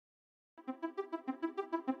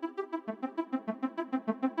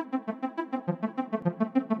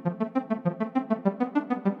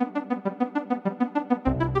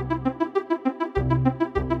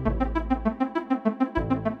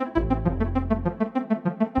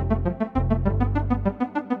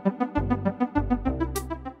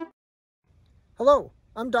Hello,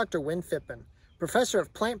 I'm Dr. Win Phippen, Professor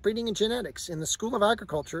of Plant Breeding and Genetics in the School of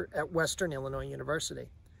Agriculture at Western Illinois University.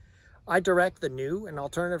 I direct the New and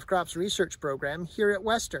Alternative Crops Research Program here at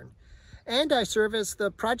Western, and I serve as the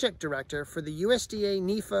Project Director for the USDA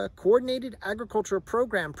NIFA Coordinated Agricultural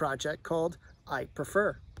Program project called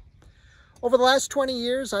IPREFER. Over the last 20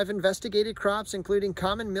 years, I've investigated crops including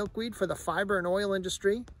common milkweed for the fiber and oil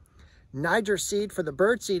industry, Niger seed for the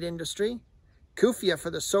birdseed industry, Kufia for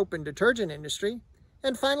the soap and detergent industry,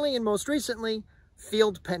 and finally, and most recently,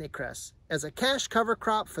 field pennycress as a cash cover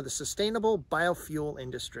crop for the sustainable biofuel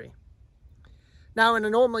industry. Now, in a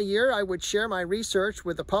normal year, I would share my research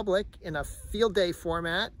with the public in a field day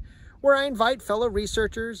format where I invite fellow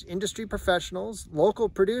researchers, industry professionals, local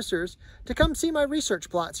producers to come see my research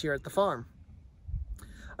plots here at the farm.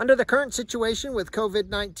 Under the current situation with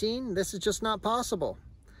COVID-19, this is just not possible.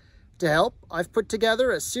 To help, I've put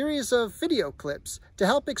together a series of video clips to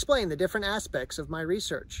help explain the different aspects of my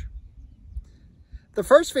research. The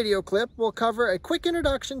first video clip will cover a quick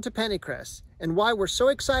introduction to pennycress and why we're so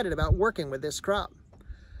excited about working with this crop.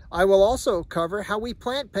 I will also cover how we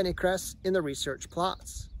plant pennycress in the research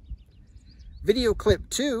plots. Video clip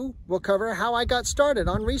 2 will cover how I got started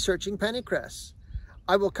on researching pennycress.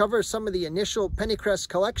 I will cover some of the initial pennycress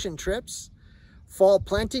collection trips, fall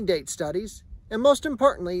planting date studies, and most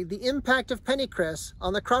importantly, the impact of pennycress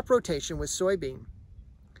on the crop rotation with soybean.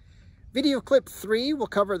 Video clip 3 will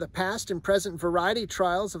cover the past and present variety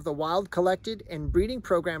trials of the wild collected and breeding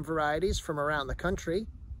program varieties from around the country.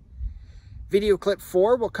 Video clip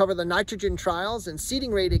 4 will cover the nitrogen trials and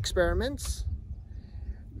seeding rate experiments.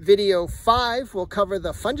 Video 5 will cover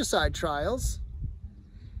the fungicide trials.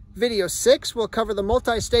 Video 6 will cover the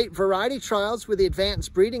multi-state variety trials with the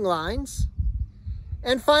advanced breeding lines.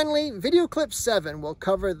 And finally, video clip 7 will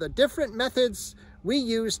cover the different methods we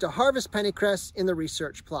use to harvest pennycress in the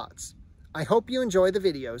research plots. I hope you enjoy the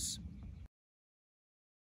videos.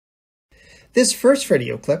 This first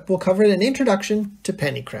video clip will cover an introduction to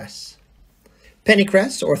pennycress.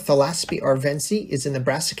 Pennycress, or Thlaspi arvense, is in the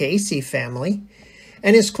Brassicaceae family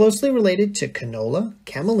and is closely related to canola,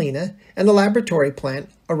 camelina, and the laboratory plant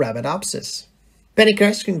Arabidopsis.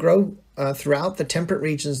 Pennycress can grow throughout the temperate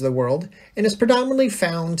regions of the world and is predominantly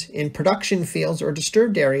found in production fields or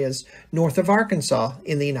disturbed areas north of Arkansas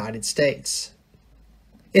in the United States.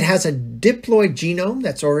 It has a diploid genome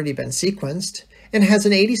that's already been sequenced and has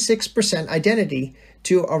an 86% identity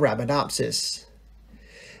to Arabidopsis.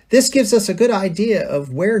 This gives us a good idea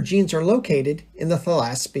of where genes are located in the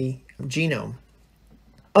Thlaspi genome.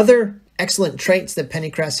 Other excellent traits that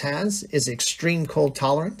pennycress has is extreme cold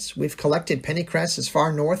tolerance. We've collected pennycress as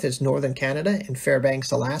far north as northern Canada and Fairbanks,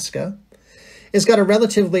 Alaska. It's got a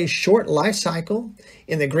relatively short life cycle.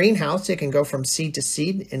 In the greenhouse, it can go from seed to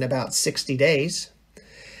seed in about 60 days.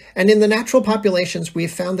 And in the natural populations,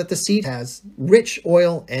 we've found that the seed has rich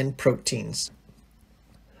oil and proteins.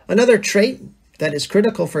 Another trait that is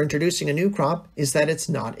critical for introducing a new crop is that it's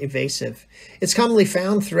not invasive. It's commonly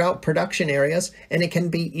found throughout production areas and it can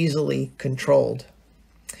be easily controlled.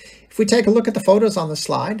 If we take a look at the photos on the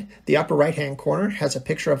slide, the upper right-hand corner has a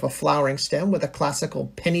picture of a flowering stem with a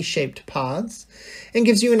classical penny-shaped pods and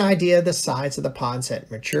gives you an idea of the size of the pods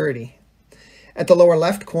at maturity. At the lower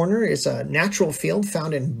left corner is a natural field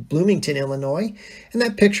found in Bloomington, Illinois, and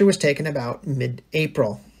that picture was taken about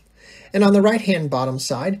mid-April. And on the right-hand bottom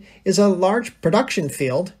side is a large production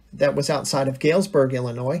field that was outside of Galesburg,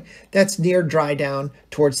 Illinois, that's near dry down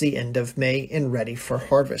towards the end of May and ready for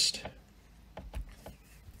harvest.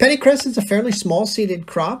 Pennycress is a fairly small-seeded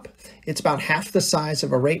crop. It's about half the size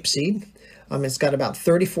of a rapeseed. It's got about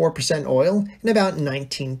 34% oil and about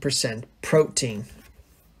 19% protein.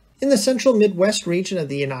 In the central Midwest region of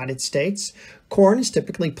the United States, corn is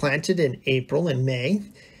typically planted in April and May,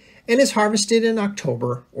 and is harvested in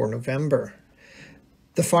October or November.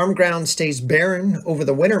 The farm ground stays barren over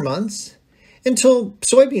the winter months until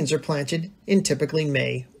soybeans are planted in typically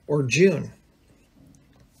May or June.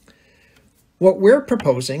 What we're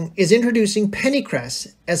proposing is introducing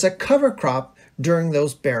pennycress as a cover crop during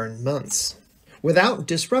those barren months, without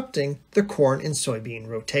disrupting the corn and soybean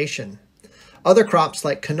rotation. Other crops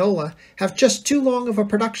like canola have just too long of a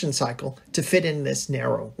production cycle to fit in this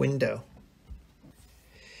narrow window.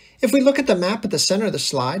 If we look at the map at the center of the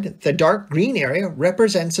slide, the dark green area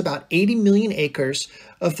represents about 80 million acres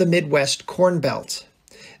of the Midwest Corn Belt.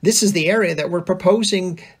 This is the area that we're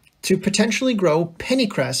proposing to potentially grow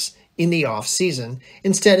pennycress in the off-season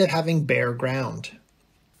instead of having bare ground.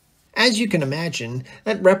 As you can imagine,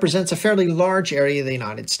 that represents a fairly large area of the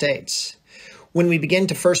United States. When we begin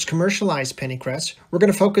to first commercialize pennycress, we're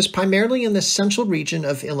going to focus primarily in the central region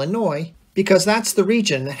of Illinois because that's the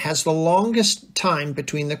region that has the longest time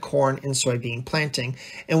between the corn and soybean planting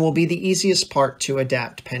and will be the easiest part to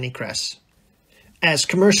adapt pennycress. As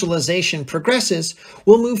commercialization progresses,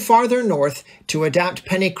 we'll move farther north to adapt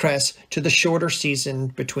pennycress to the shorter season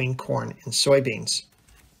between corn and soybeans.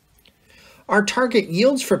 Our target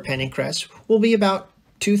yields for pennycress will be about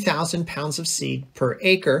 2,000 pounds of seed per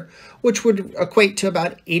acre, which would equate to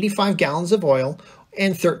about 85 gallons of oil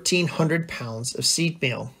and 1,300 pounds of seed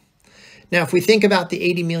meal. Now, if we think about the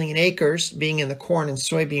 80 million acres being in the corn and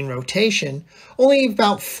soybean rotation, only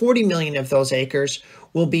about 40 million of those acres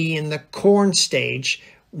will be in the corn stage,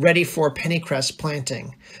 ready for pennycress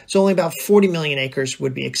planting. So only about 40 million acres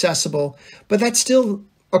would be accessible, but that still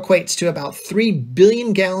equates to about 3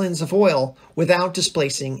 billion gallons of oil without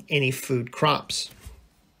displacing any food crops.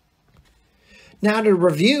 Now to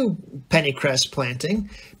review pennycress planting,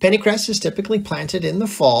 pennycress is typically planted in the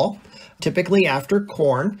fall, typically after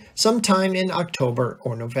corn, sometime in October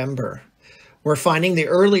or November. We're finding the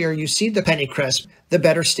earlier you seed the pennycress, the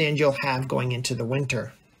better stand you'll have going into the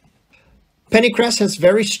winter. Pennycress has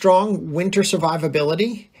very strong winter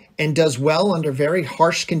survivability and does well under very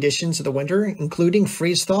harsh conditions of the winter, including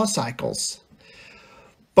freeze-thaw cycles.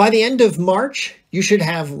 By the end of March, you should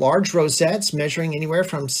have large rosettes measuring anywhere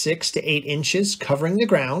from 6 to 8 inches covering the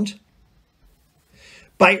ground.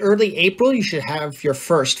 By early April, you should have your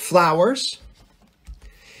first flowers.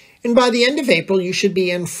 And by the end of April, you should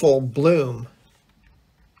be in full bloom.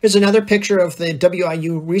 Here's another picture of the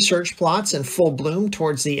WIU research plots in full bloom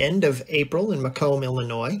towards the end of April in Macomb,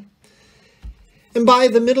 Illinois. And by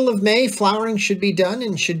the middle of May, flowering should be done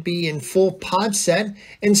and should be in full pod set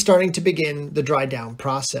and starting to begin the dry down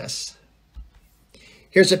process.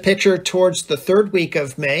 Here's a picture towards the 3rd week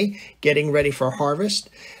of May, getting ready for harvest.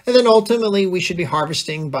 And then ultimately, we should be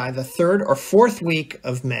harvesting by the 3rd or 4th week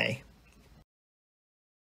of May.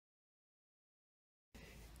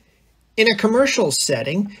 In a commercial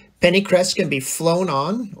setting, pennycress can be flown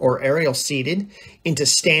on or aerial seeded into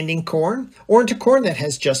standing corn or into corn that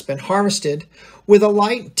has just been harvested with a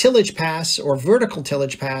light tillage pass or vertical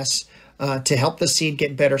tillage pass to help the seed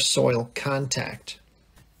get better soil contact.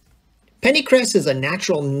 Pennycress is a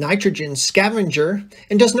natural nitrogen scavenger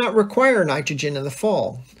and does not require nitrogen in the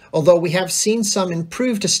fall, although we have seen some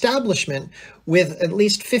improved establishment with at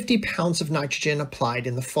least 50 pounds of nitrogen applied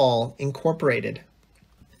in the fall incorporated.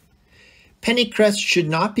 Pennycress should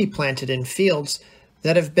not be planted in fields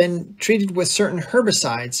that have been treated with certain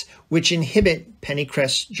herbicides which inhibit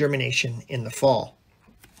pennycress germination in the fall.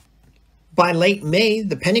 By late May,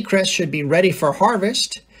 the pennycress should be ready for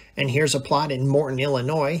harvest, and here's a plot in Morton,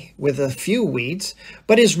 Illinois with a few weeds,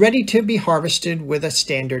 but is ready to be harvested with a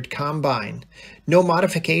standard combine. No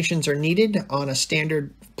modifications are needed on a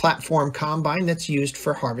standard platform combine that's used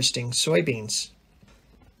for harvesting soybeans.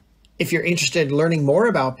 If you're interested in learning more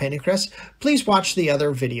about pennycress, please watch the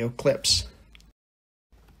other video clips.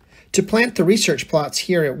 To plant the research plots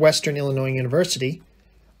here at Western Illinois University,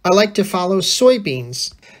 I like to follow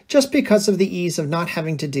soybeans just because of the ease of not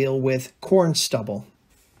having to deal with corn stubble.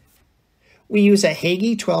 We use a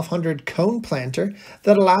Hagee 1200 cone planter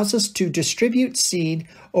that allows us to distribute seed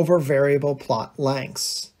over variable plot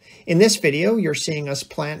lengths. In this video, you're seeing us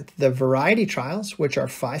plant the variety trials, which are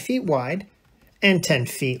 5 feet wide and 10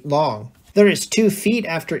 feet long. There is 2 feet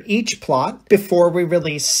after each plot before we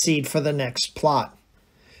release seed for the next plot.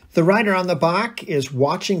 The rider on the back is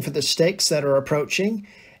watching for the stakes that are approaching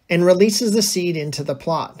and releases the seed into the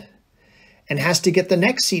plot and has to get the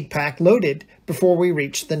next seed pack loaded before we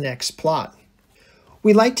reach the next plot.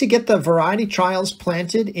 We like to get the variety trials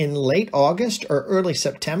planted in late August or early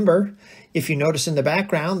September. If you notice in the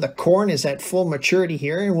background, the corn is at full maturity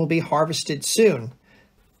here and will be harvested soon.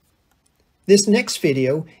 This next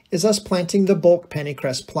video is us planting the bulk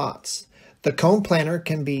pennycress plots. The cone planter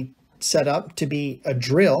can be set up to be a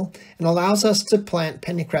drill and allows us to plant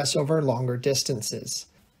pennycress over longer distances.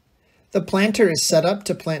 The planter is set up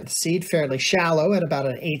to plant the seed fairly shallow at about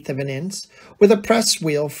 1/8 of an inch, with a press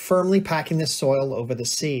wheel firmly packing the soil over the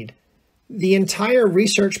seed. The entire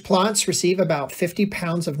research plots receive about 50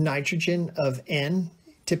 pounds of nitrogen of N,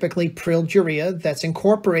 typically prilled urea, that's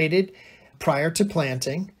incorporated prior to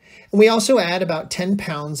planting. And we also add about 10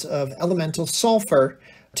 pounds of elemental sulfur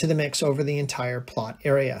to the mix over the entire plot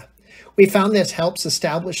area. We found this helps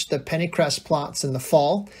establish the Pennycress plots in the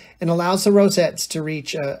fall and allows the rosettes to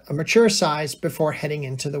reach a mature size before heading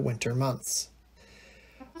into the winter months.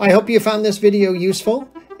 I hope you found this video useful,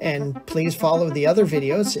 and please follow the other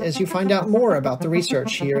videos as you find out more about the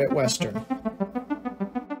research here at Western.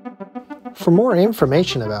 For more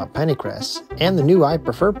information about Pennycress and the new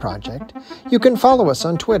IPREFER project, you can follow us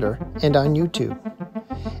on Twitter and on YouTube.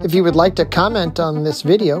 If you would like to comment on this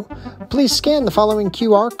video, please scan the following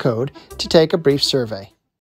QR code to take a brief survey.